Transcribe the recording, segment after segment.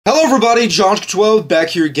Hello everybody, B.O.G back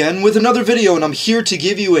here again with another video, and I'm here to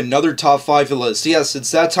give you another top 5 list. Yes, it's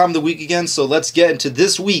that time of the week again, so let's get into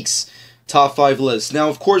this week's top 5 list. Now,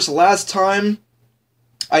 of course, last time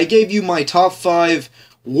I gave you my top 5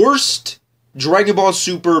 worst Dragon Ball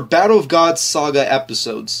Super Battle of Gods Saga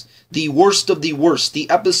episodes. The worst of the worst. The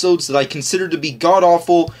episodes that I consider to be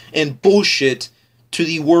god-awful and bullshit to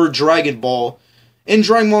the word Dragon Ball in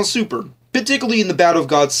Dragon Ball Super. Particularly in the Battle of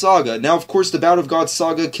Gods Saga. Now, of course, the Battle of Gods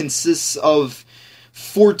Saga consists of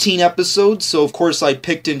 14 episodes, so of course I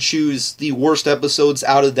picked and choose the worst episodes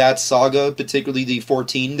out of that saga, particularly the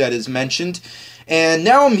 14 that is mentioned. And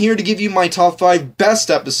now I'm here to give you my top 5 best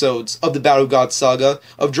episodes of the Battle of Gods Saga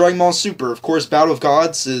of Dragon Ball Super. Of course, Battle of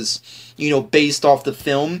Gods is, based off the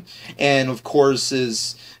film, and of course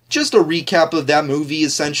is just a recap of that movie,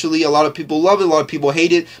 essentially. A lot of people love it, a lot of people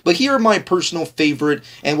hate it, but here are my personal favorite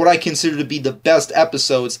and what I consider to be the best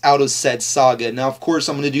episodes out of said saga. Now, of course,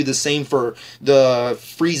 I'm going to do the same for the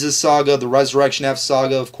Frieza saga, the Resurrection F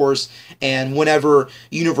saga, of course, and whenever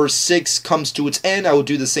Universe 6 comes to its end, I will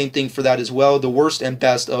do the same thing for that as well, the worst and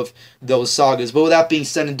best of those sagas. But with that being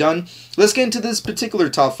said and done, let's get into this particular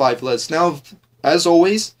top 5 list. Now, as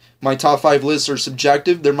always, my top 5 lists are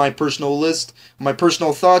subjective. They're my personal list, my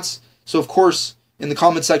personal thoughts. So, of course, in the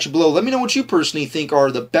comment section below, let me know what you personally think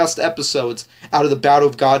are the best episodes out of the Battle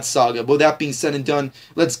of Gods saga. But with that being said and done,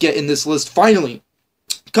 let's get in this list finally.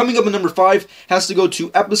 Coming up at number 5 has to go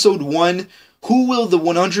to episode 1. Who will the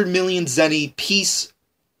 100 million Zenny peace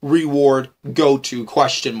reward go to? ?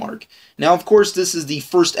 Now, of course, this is the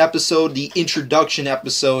first episode, the introduction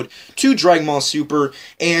episode to Dragon Ball Super,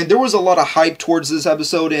 and there was a lot of hype towards this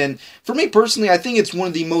episode, and for me personally, I think it's one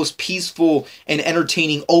of the most peaceful and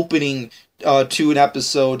entertaining opening to an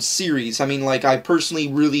episode series. I mean, I personally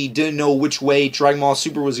really didn't know which way Dragon Ball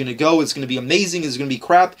Super was going to go. It's going to be amazing. It's going to be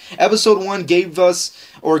crap. Episode 1 gave us,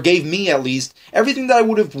 or gave me at least, everything that I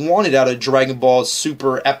would have wanted out of Dragon Ball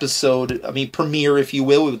Super episode, premiere, if you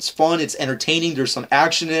will. It's fun. It's entertaining. There's some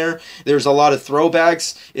action there. There's a lot of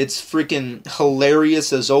throwbacks. It's freaking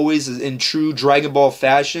hilarious, as always, in true Dragon Ball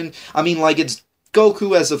fashion. It's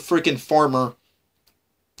Goku as a freaking farmer.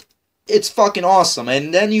 It's fucking awesome.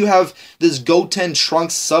 And then you have this Goten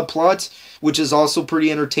Trunks subplot, which is also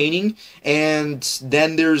pretty entertaining. And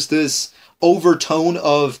then there's this overtone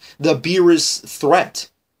of the Beerus threat,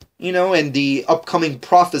 and the upcoming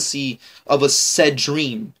prophecy of a said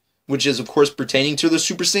dream, which is, of course, pertaining to the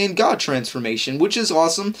Super Saiyan God transformation, which is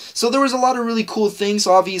awesome. So there was a lot of really cool things.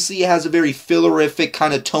 Obviously, it has a very fillerific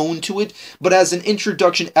kind of tone to it, but as an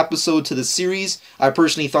introduction episode to the series, I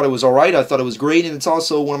personally thought it was alright. I thought it was great, and it's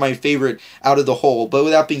also one of my favorite out of the whole. But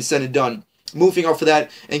with that being said and done, moving off of that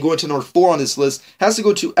and going to number 4 on this list, has to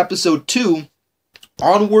go to episode 2,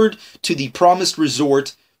 Onward to the Promised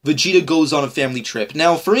Resort. Vegeta goes on a family trip.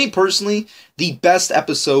 Now, for me personally, the best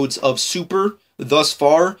episodes of Super thus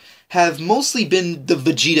far have mostly been the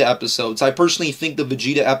Vegeta episodes. I personally think the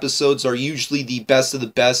Vegeta episodes are usually the best of the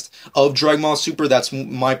best of Dragon Ball Super. That's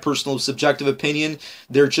my personal subjective opinion.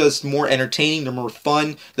 They're just more entertaining, they're more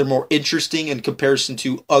fun, they're more interesting in comparison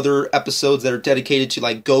to other episodes that are dedicated to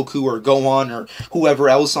Goku or Gohan or whoever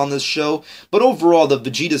else on this show. But overall, the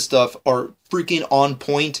Vegeta stuff are freaking on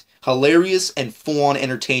point, hilarious, and full-on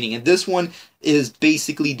entertaining. And this one is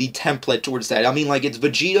basically the template towards that. It's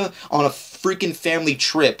Vegeta on a freaking family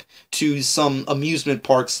trip to some amusement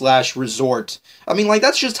park / resort.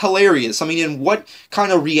 That's just hilarious. In what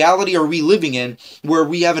kind of reality are we living in where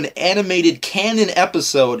we have an animated canon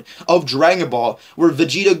episode of Dragon Ball where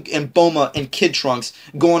Vegeta and Bulma and Kid Trunks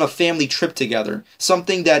go on a family trip together?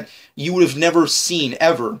 Something that you would have never seen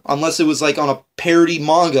ever, unless it was on a parody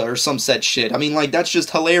manga or some said shit. That's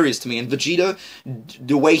just hilarious to me. And Vegeta,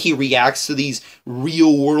 the way he reacts to these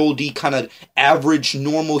real-worldy kind of average,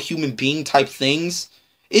 normal human being type things,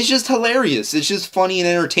 it's just hilarious. It's just funny and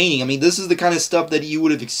entertaining. This is the kind of stuff that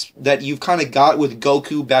you've kind of got with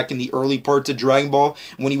Goku back in the early parts of Dragon Ball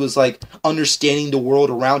when he was understanding the world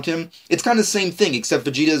around him. It's kind of the same thing, except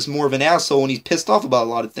Vegeta is more of an asshole and he's pissed off about a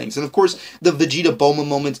lot of things. And of course, the Vegeta Bulma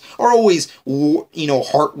moments are always,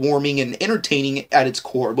 heartwarming and entertaining at its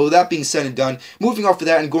core. But with that being said and done, moving off of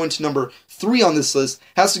that and going to number 3 on this list,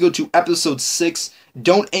 has to go to episode 6.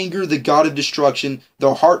 Don't Anger the God of Destruction,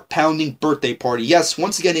 the heart-pounding birthday party. Yes,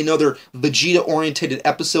 once again, another Vegeta-oriented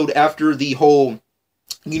episode after the whole,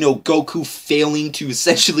 Goku failing to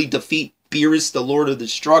essentially defeat Beerus, the Lord of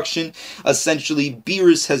Destruction. Essentially,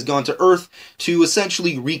 Beerus has gone to Earth to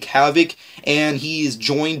essentially wreak havoc, and he has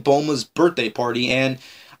joined Bulma's birthday party. And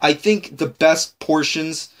I think the best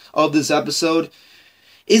portions of this episode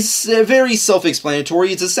It's very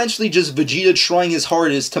self-explanatory. It's essentially just Vegeta trying his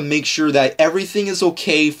hardest to make sure that everything is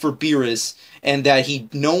okay for Beerus, and that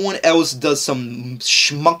no one else does some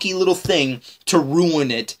schmucky little thing to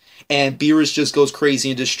ruin it, and Beerus just goes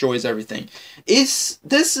crazy and destroys everything. This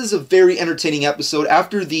is a very entertaining episode.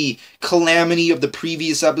 After the calamity of the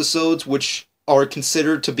previous episodes, which are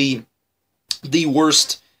considered to be the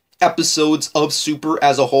worst episodes of Super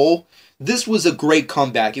as a whole, this was a great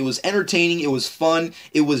comeback. It was entertaining, it was fun,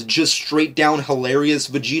 it was just straight down hilarious.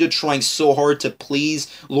 Vegeta trying so hard to please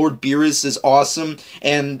Lord Beerus is awesome,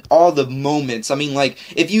 and all the moments. I mean, like,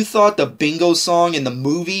 if you thought the bingo song in the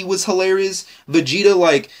movie was hilarious, Vegeta,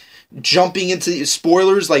 like, jumping into,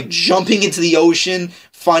 spoilers, like, jumping into the ocean,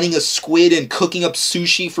 finding a squid and cooking up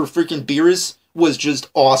sushi for freaking Beerus was just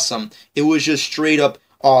awesome. It was just straight up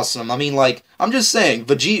awesome. I mean, like, I'm just saying,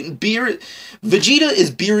 Vegeta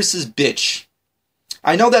is Beerus's bitch.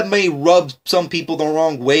 I know that may rub some people the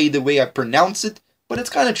wrong way, the way I pronounce it, but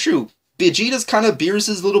it's kind of true. Vegeta's kind of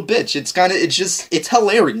Beerus's little bitch. It's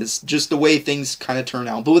hilarious, just the way things kind of turn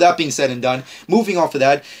out. But with that being said and done, moving off of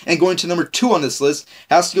that, and going to number 2 on this list,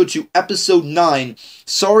 has to go to episode 9,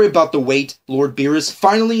 Sorry About the Wait, Lord Beerus.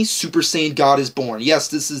 Finally, Super Saiyan God is born. Yes,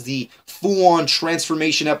 this is the full-on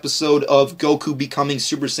transformation episode of Goku becoming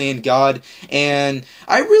Super Saiyan God, and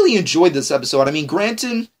I really enjoyed this episode. I mean,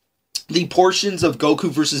 granted, the portions of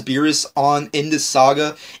Goku versus Beerus in this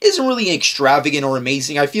saga isn't really extravagant or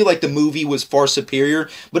amazing. I feel like the movie was far superior,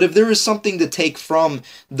 but if there is something to take from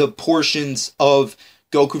the portions of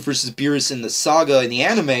Goku versus Beerus in the saga in the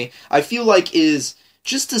anime, I feel like is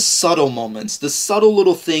just the subtle moments, the subtle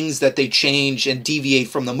little things that they change and deviate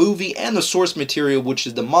from the movie and the source material, which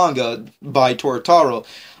is the manga by Toritaro.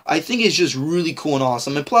 I think it's just really cool and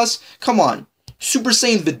awesome. And plus, come on, Super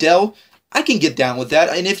Saiyan Videl, I can get down with that.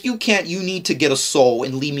 And if you can't, you need to get a soul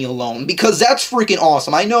and leave me alone, because that's freaking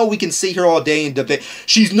awesome. I know we can sit here all day and debate.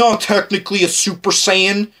 She's not technically a Super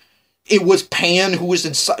Saiyan. It was Pan who was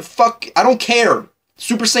inside. Fuck, I don't care.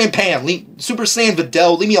 Super Saiyan Pan, Super Saiyan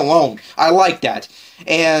Videl, leave me alone. I like that.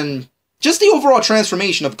 And just the overall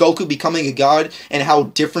transformation of Goku becoming a god and how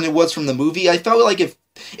different it was from the movie, I felt like it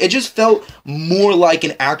just felt more like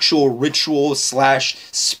an actual ritual /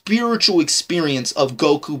 spiritual experience of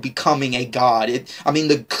Goku becoming a god. I mean,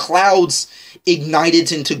 the clouds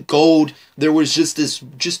ignited into gold. There was just this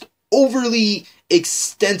overly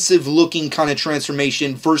extensive looking kind of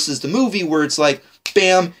transformation versus the movie where it's like,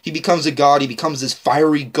 bam, he becomes a god, he becomes this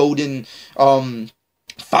fiery golden,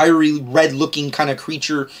 fiery red looking kind of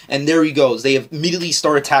creature, and there he goes. They immediately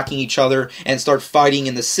start attacking each other and start fighting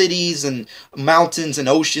in the cities and mountains and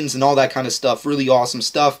oceans and all that kind of stuff. Really awesome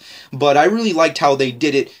stuff, but I really liked how they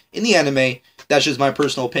did it in the anime. That's just my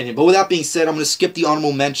personal opinion. But with that being said, I'm going to skip the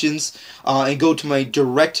honorable mentions and go to my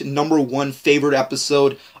direct number 1 favorite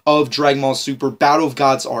episode of Dragon Ball Super, Battle of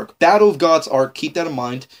Gods Arc. Battle of Gods Arc, keep that in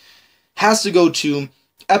mind, has to go to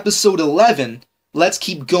episode 11, Let's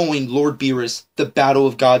Keep Going, Lord Beerus, the Battle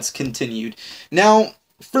of Gods Continued. Now,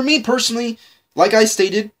 for me personally, like I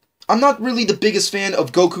stated, I'm not really the biggest fan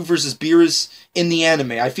of Goku vs. Beerus in the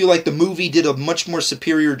anime. I feel like the movie did a much more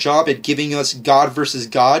superior job at giving us God versus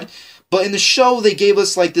God, but in the show, they gave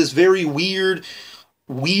us like this very weird,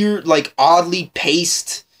 like oddly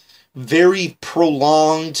paced, very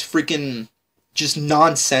prolonged freaking just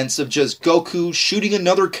nonsense of just Goku shooting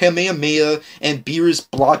another Kamehameha and Beerus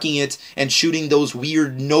blocking it and shooting those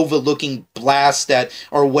weird Nova-looking blasts that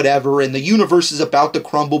or whatever, and the universe is about to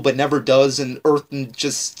crumble but never does, and Earth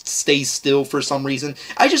just stays still for some reason.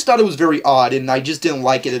 I just thought it was very odd, and I just didn't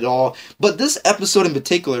like it at all. But this episode in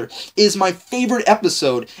particular is my favorite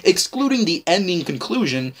episode, excluding the ending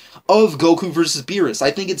conclusion of Goku vs. Beerus.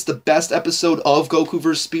 I think it's the best episode of Goku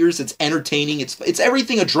vs. Beerus. It's entertaining. It's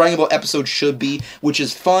everything a Dragon Ball episode should be, which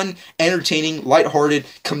is fun, entertaining, lighthearted,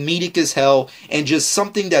 comedic as hell, and just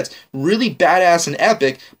something that's really badass and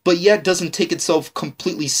epic, but yet doesn't take itself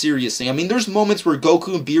completely seriously. I mean, there's moments where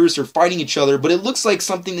Goku and Beerus are fighting each other, but it looks like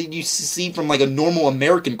something that you see from like a normal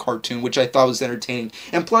American cartoon, which I thought was entertaining.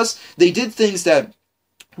 And plus, they did things that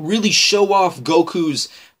really show off Goku's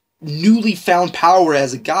newly found power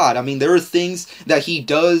as a god. I mean, there are things that he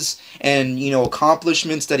does and, you know,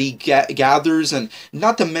 accomplishments that he gathers, and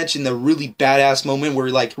not to mention the really badass moment where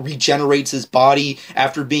he, like, regenerates his body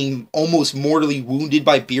after being almost mortally wounded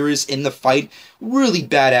by Beerus in the fight. Really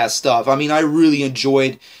badass stuff. I mean, I really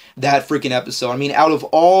enjoyed that freaking episode. I mean, out of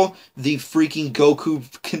all the freaking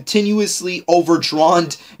Goku, continuously overdrawn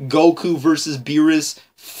Goku versus Beerus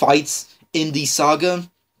fights in the saga,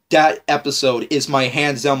 that episode is my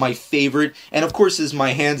hands down my favorite, and of course is my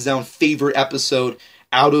hands down favorite episode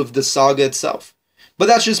out of the saga itself. But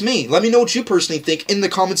that's just me. Let me know what you personally think in the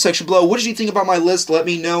comment section below. What did you think about my list? Let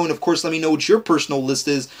me know. And of course, let me know what your personal list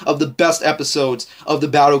is of the best episodes of the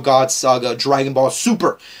Battle of Gods saga, Dragon Ball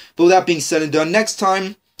Super. But with that being said and done, next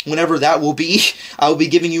time, whenever that will be, I will be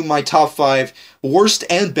giving you my top 5 worst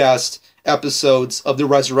and best episodes of the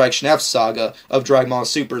Resurrection F saga of Dragon Ball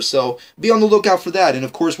Super. So be on the lookout for that. And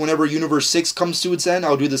of course, whenever Universe 6 comes to its end,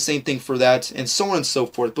 I'll do the same thing for that, and so on and so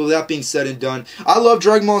forth. But with that being said and done, I love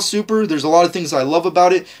Dragon Ball Super. There's a lot of things I love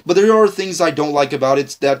about it, but there are things I don't like about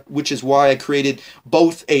it, which is why I created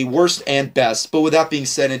both a worst and best. But with that being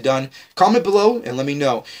said and done, comment below and let me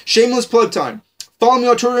know. Shameless plug time. Follow me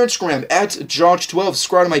on Twitter and Instagram at B.O.G 12.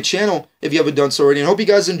 Subscribe to my channel if you haven't done so already. And I hope you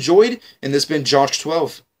guys enjoyed. And this has been B.O.G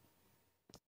 12.